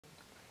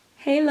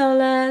Hey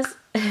Lolas.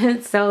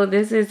 So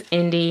this is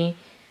Indy,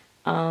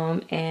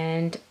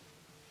 and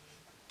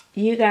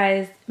you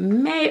guys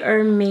may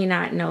or may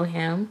not know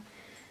him.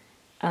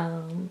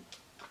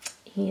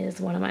 He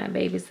is one of my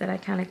babies that I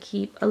kind of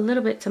keep a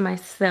little bit to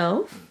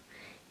myself.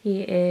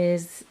 He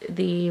is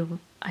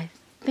I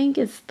think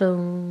it's the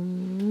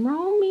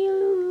Romilly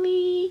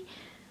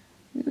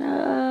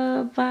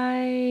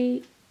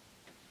by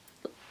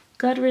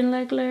Gudrun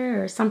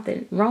Legler or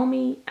something.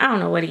 Romy, I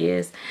don't know what he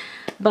is.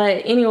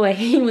 But anyway,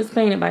 he was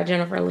painted by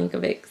Jennifer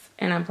Lincavicks,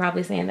 and I'm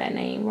probably saying that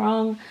name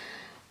wrong.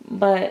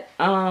 But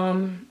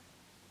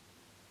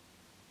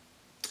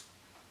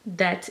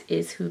that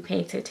is who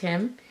painted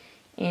him,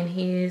 and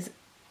he's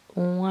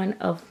one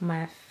of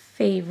my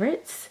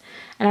favorites.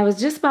 And I was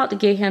just about to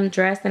get him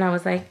dressed, and I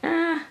was like,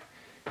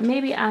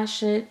 maybe I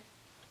should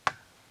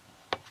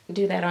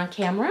do that on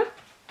camera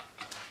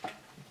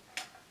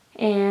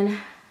and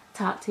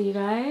talk to you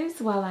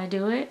guys while I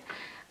do it.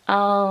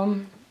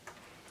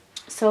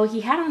 So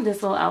he had on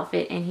this little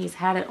outfit, and he's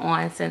had it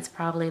on since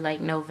probably like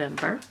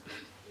November.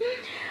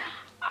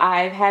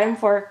 I've had him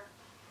for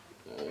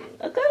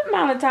a good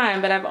amount of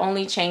time, but I've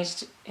only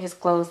changed his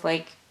clothes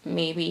like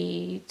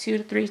maybe 2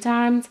 to 3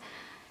 times.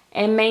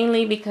 And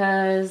mainly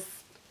because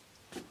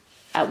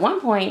at one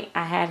point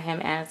I had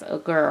him as a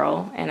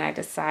girl, and I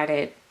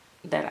decided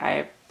that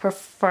I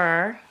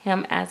prefer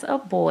him as a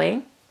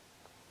boy.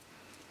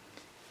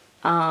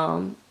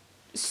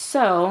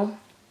 So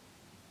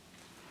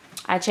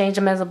I changed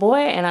him as a boy,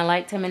 and I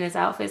liked him in his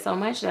outfit so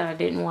much that I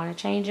didn't want to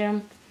change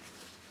him.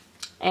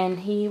 And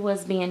he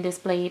was being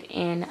displayed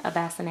in a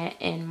bassinet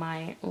in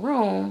my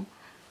room.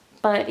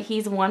 But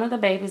he's one of the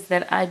babies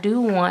that I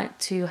do want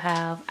to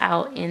have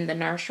out in the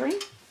nursery,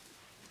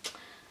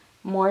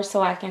 more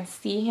so I can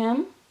see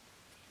him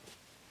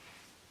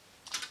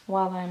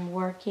while I'm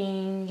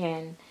working,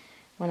 and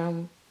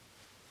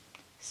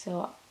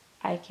so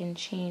I can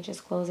change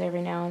his clothes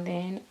every now and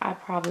then. I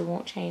probably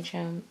won't change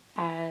him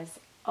as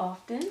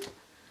often.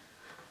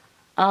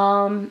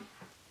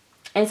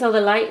 And so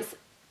the lights,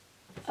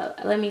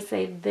 let me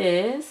say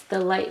this, the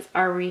lights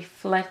are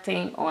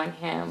reflecting on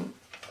him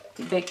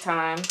big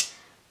time.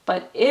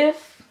 But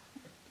if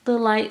the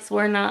lights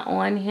were not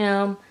on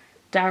him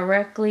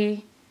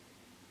directly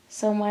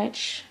so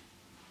much,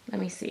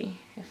 let me see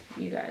if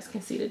you guys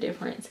can see the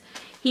difference.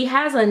 He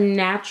has a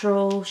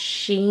natural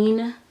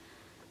sheen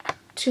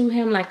to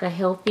him, like a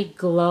healthy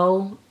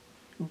glow,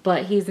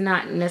 but he's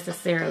not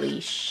necessarily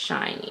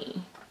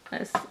shiny.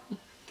 Let's see.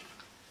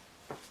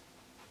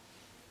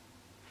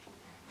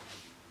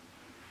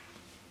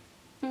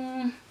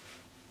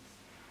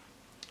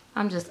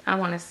 I'm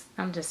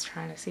just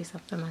trying to see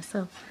something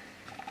myself.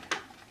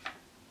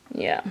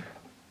 Yeah.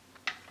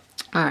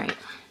 All right.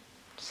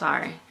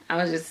 Sorry. I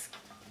was just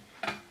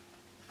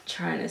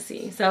trying to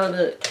see.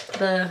 So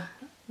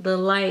the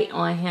light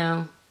on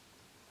him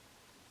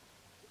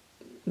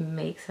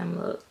makes him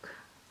look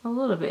a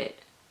little bit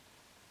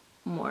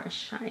more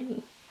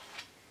shiny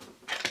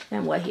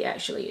than what he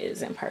actually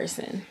is in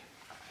person.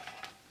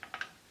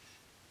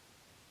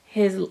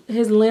 His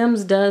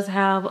limbs does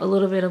have a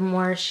little bit of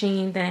more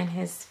sheen than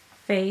his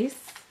face,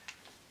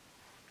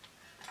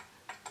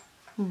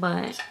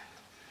 but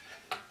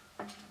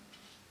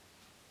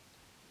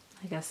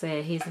like I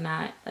said, he's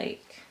not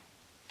like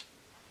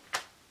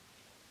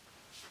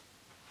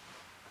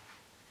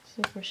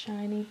super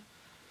shiny.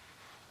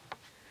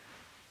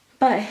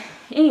 But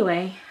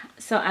anyway,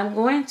 so I'm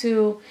going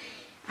to,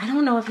 I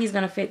don't know if he's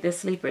gonna fit this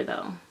sleeper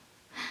though.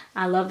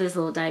 I love this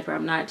little diaper.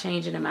 I'm not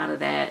changing him out of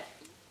that.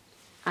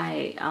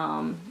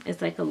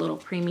 It's like a little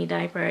preemie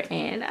diaper,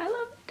 and I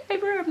love the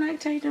diaper. I'm not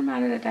changing him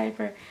out of the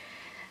diaper.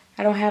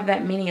 I don't have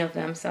that many of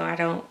them, so I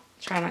don't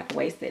try not to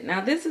waste it. Now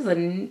this is a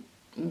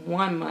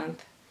 1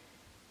 month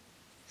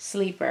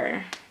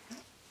sleeper,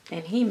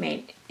 and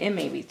it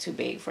may be too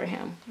big for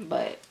him,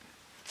 but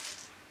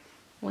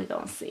we're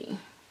gonna see,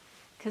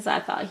 because I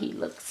thought he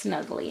looked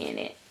snuggly in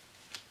it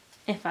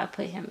if I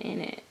put him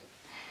in it.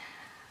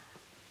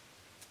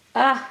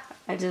 I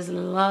just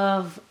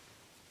love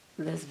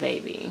this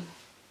baby.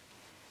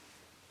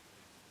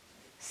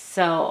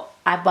 So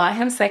I bought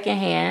him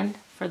secondhand,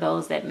 for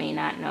those that may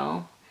not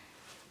know.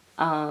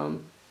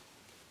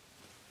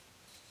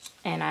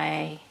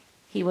 And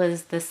he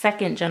was the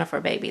second Jennifer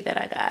baby that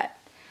I got.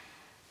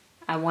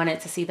 I wanted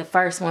to see the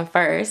first one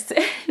first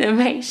to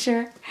make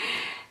sure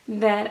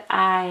that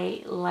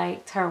I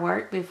liked her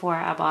work before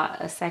I bought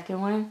a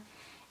second one.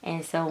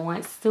 And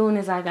so soon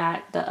as I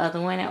got the other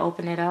one and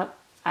opened it up,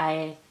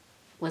 I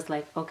was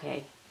like,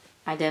 okay,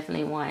 I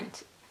definitely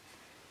want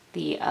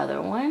the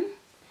other one.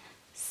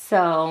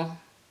 So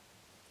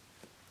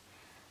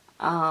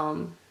I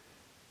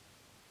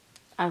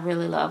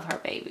really love her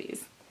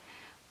babies.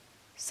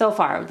 So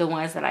far, the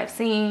ones that I've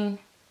seen,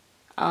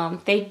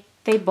 they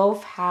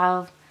both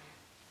are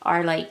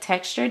like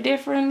textured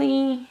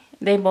differently.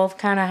 They both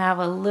kind of have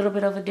a little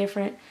bit of a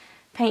different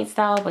paint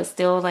style, but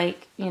still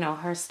like, you know,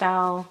 her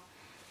style.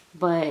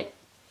 But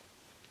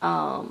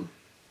I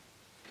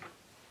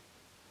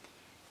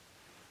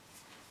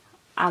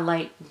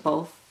like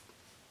both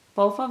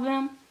both of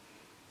them.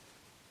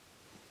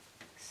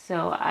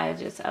 So I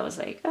was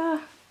like,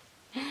 oh,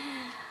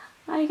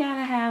 I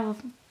gotta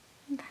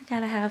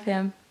have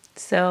him.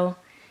 So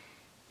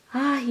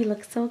he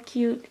looks so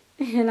cute.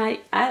 And I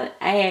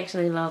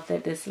actually love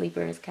that this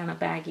sleeper is kind of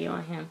baggy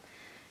on him,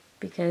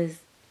 because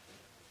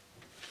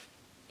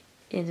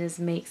it just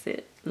makes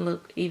it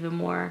look even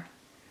more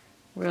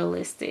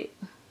realistic.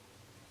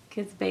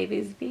 Because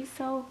babies be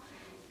so,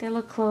 their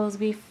little clothes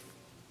be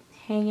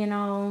hanging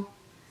all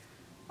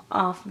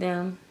off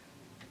them.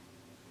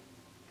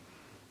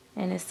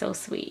 And it's so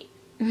sweet.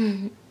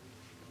 Oh,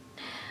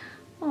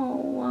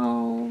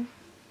 wow.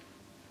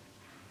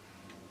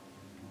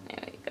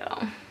 There we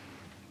go.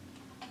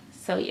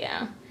 So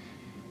yeah.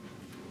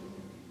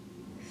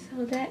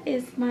 So that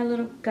is my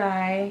little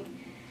guy.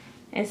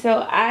 And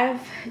so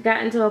I've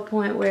gotten to a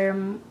point where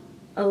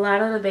a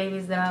lot of the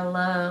babies that I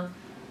love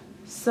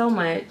so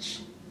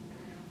much,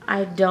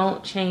 I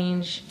don't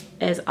change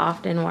as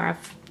often, where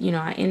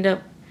I end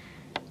up,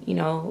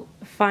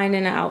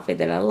 finding an outfit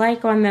that I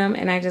like on them,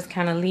 and I just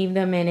kind of leave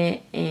them in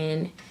it,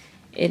 and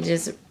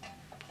it's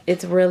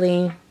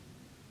really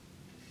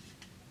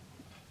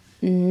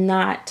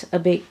not a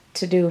big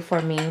to-do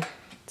for me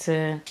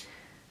to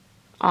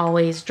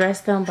always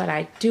dress them, but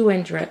I do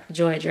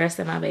enjoy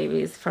dressing my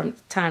babies from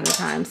time to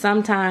time.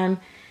 Sometime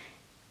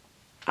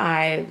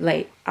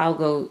I'll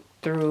go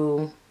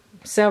through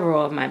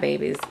several of my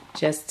babies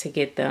just to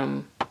get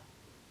them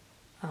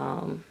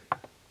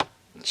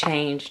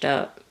changed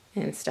up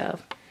and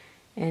stuff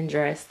and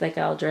dressed. Like,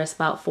 I'll dress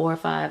about 4 or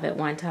 5 at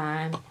one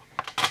time,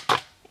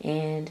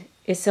 and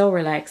it's so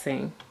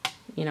relaxing,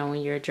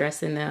 when you're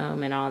dressing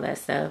them and all that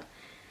stuff.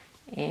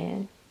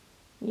 And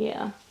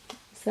yeah,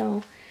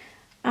 so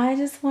I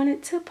just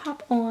wanted to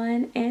pop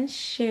on and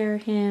share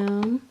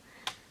him.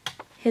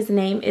 His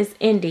name is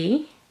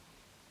Indy,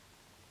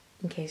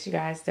 in case you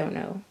guys don't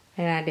know.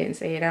 And I didn't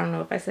say it. I don't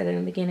know if I said it in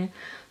the beginning.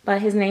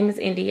 But his name is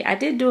Indy. I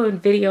did do a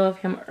video of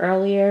him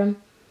earlier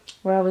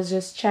where I was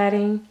just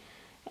chatting.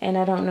 And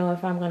I don't know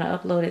if I'm going to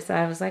upload it. So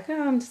I was like,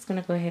 oh, I'm just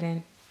going to go ahead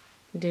and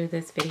do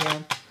this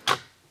video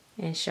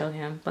and show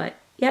him. But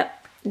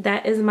yep,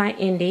 that is my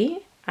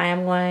Indy. I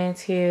am going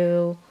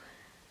to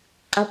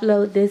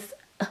upload this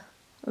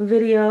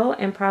video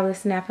and probably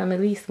snap him at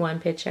least one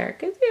picture,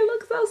 because he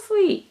looks so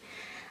sweet.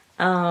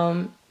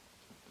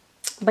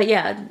 But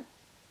yeah,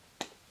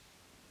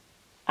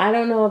 I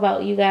don't know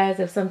about you guys,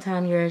 if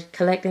sometimes your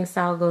collecting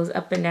style goes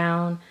up and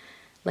down,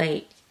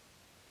 like,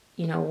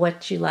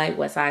 what you like,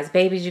 what size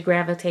babies you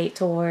gravitate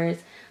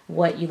towards,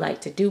 what you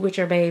like to do with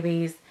your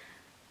babies.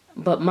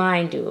 But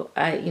mine do.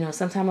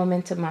 Sometimes I'm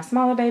into my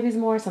smaller babies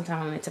more,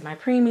 sometimes I'm into my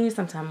preemies,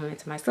 sometimes I'm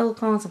into my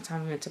silicone,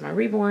 sometimes I'm into my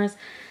reborns.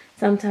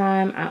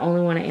 Sometimes I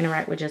only want to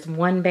interact with just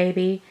one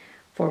baby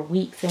for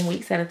weeks and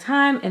weeks at a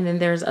time. And then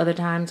there's other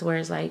times where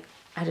it's like,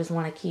 I just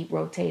want to keep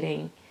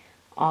rotating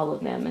all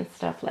of them and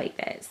stuff like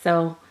that.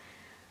 So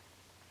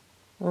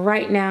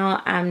right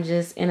now I'm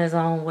just in a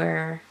zone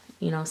where,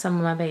 some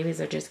of my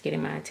babies are just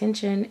getting my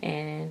attention,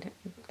 and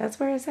that's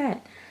where it's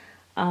at.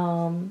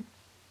 I'm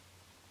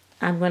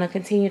going to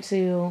continue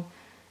to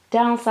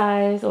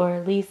downsize, or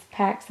at least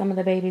pack some of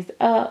the babies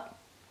up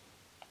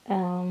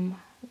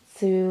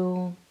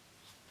to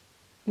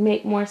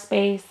make more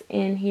space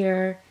in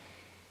here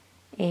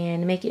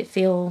and make it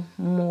feel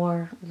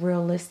more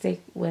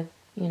realistic with,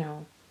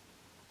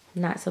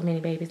 not so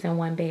many babies in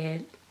one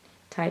bed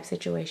type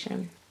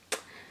situation,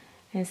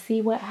 and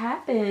see what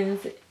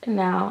happens.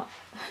 Now,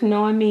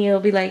 knowing me, it'll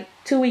be like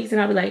 2 weeks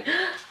and I'll be like,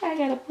 I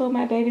gotta pull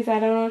my babies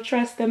out. I don't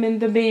trust them in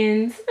the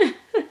bins.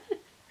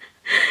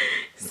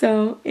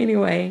 So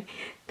anyway,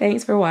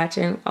 thanks for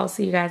watching. I'll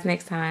see you guys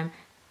next time.